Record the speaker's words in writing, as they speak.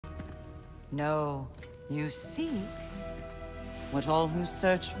No, you seek what all who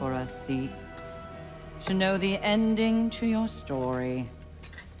search for us seek. To know the ending to your story.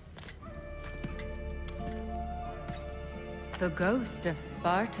 The ghost of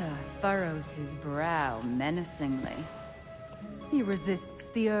Sparta furrows his brow menacingly. He resists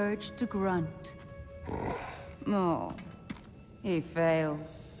the urge to grunt. Oh, he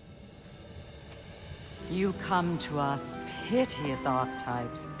fails. You come to us, piteous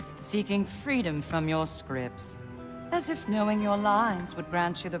archetypes, seeking freedom from your scripts. As if knowing your lines would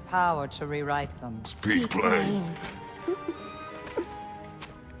grant you the power to rewrite them. Speak plain.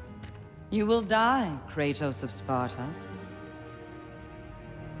 You will die, Kratos of Sparta.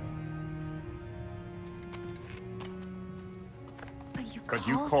 But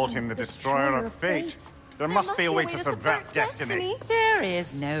you called him the Destroyer of Fate. There must be a way to subvert destiny. There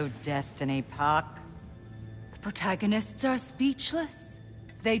is no destiny, Puck. The protagonists are speechless.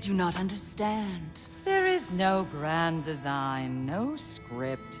 They do not understand. There is no grand design, no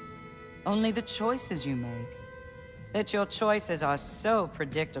script. Only the choices you make. That your choices are so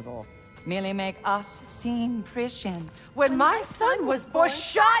predictable merely make us seem prescient. When my son was born,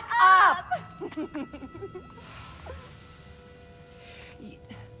 shut up!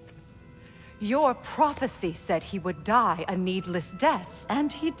 Your prophecy said he would die a needless death.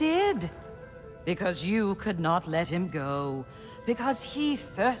 And he did. Because you could not let him go. Because he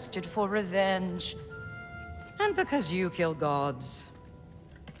thirsted for revenge. And because you kill gods.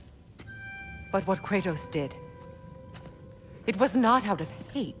 But what Kratos did, it was not out of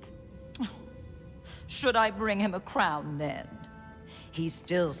hate. Should I bring him a crown then? He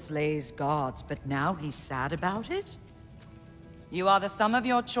still slays gods, but now he's sad about it? You are the sum of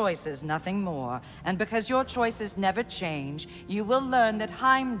your choices, nothing more. And because your choices never change, you will learn that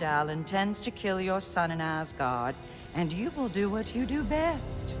Heimdall intends to kill your son in Asgard, and you will do what you do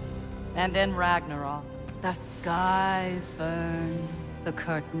best. And then Ragnarok. The skies burn, the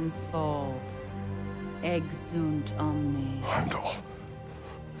curtains fall. Exunt omnes. Heimdall.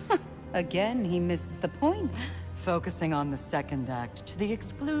 Again, he misses the point. Focusing on the second act to the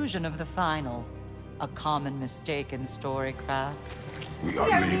exclusion of the final. A common mistake in storycraft. We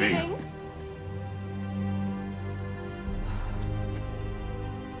are leaving.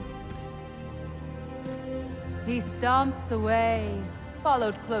 He stomps away,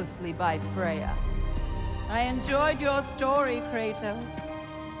 followed closely by Freya. I enjoyed your story, Kratos.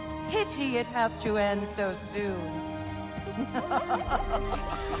 Pity it has to end so soon.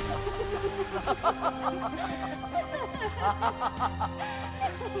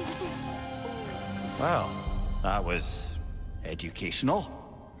 Well, that was educational.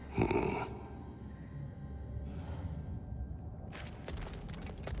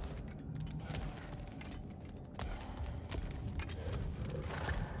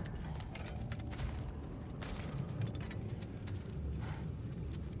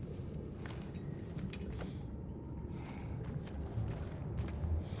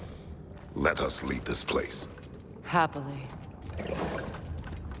 Let us leave this place. Happily.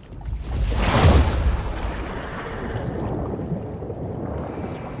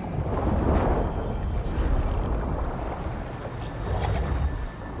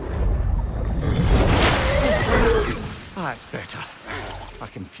 That's better. I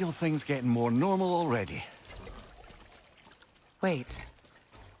can feel things getting more normal already. Wait.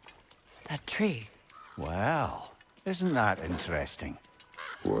 That tree. Well, isn't that interesting?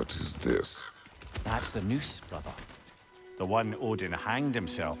 What is this? That's the noose, brother. The one Odin hanged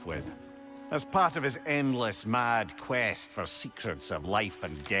himself with. As part of his endless, mad quest for secrets of life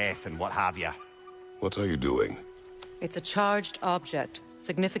and death and what have you. What are you doing? It's a charged object,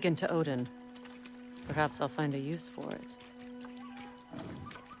 significant to Odin. Perhaps I'll find a use for it.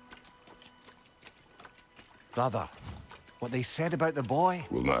 Brother, what they said about the boy?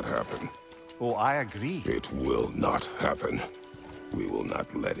 Will not happen. Oh, I agree. It will not happen. We will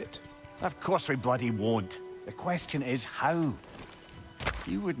not let it. Of course we bloody won't. The question is how.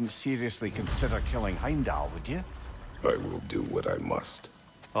 You wouldn't seriously consider killing Heimdall, would you? I will do what I must.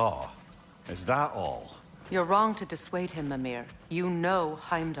 Oh, is that all? You're wrong to dissuade him, Mimir. You know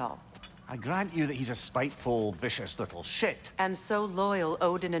Heimdall. I grant you that he's a spiteful, vicious little shit. And so loyal,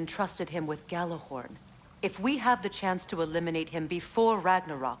 Odin entrusted him with Gjallarhorn. If we have the chance to eliminate him before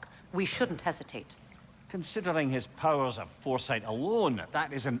Ragnarok, we shouldn't hesitate. Considering his powers of foresight alone,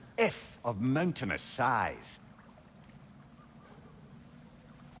 that is an if of mountainous size.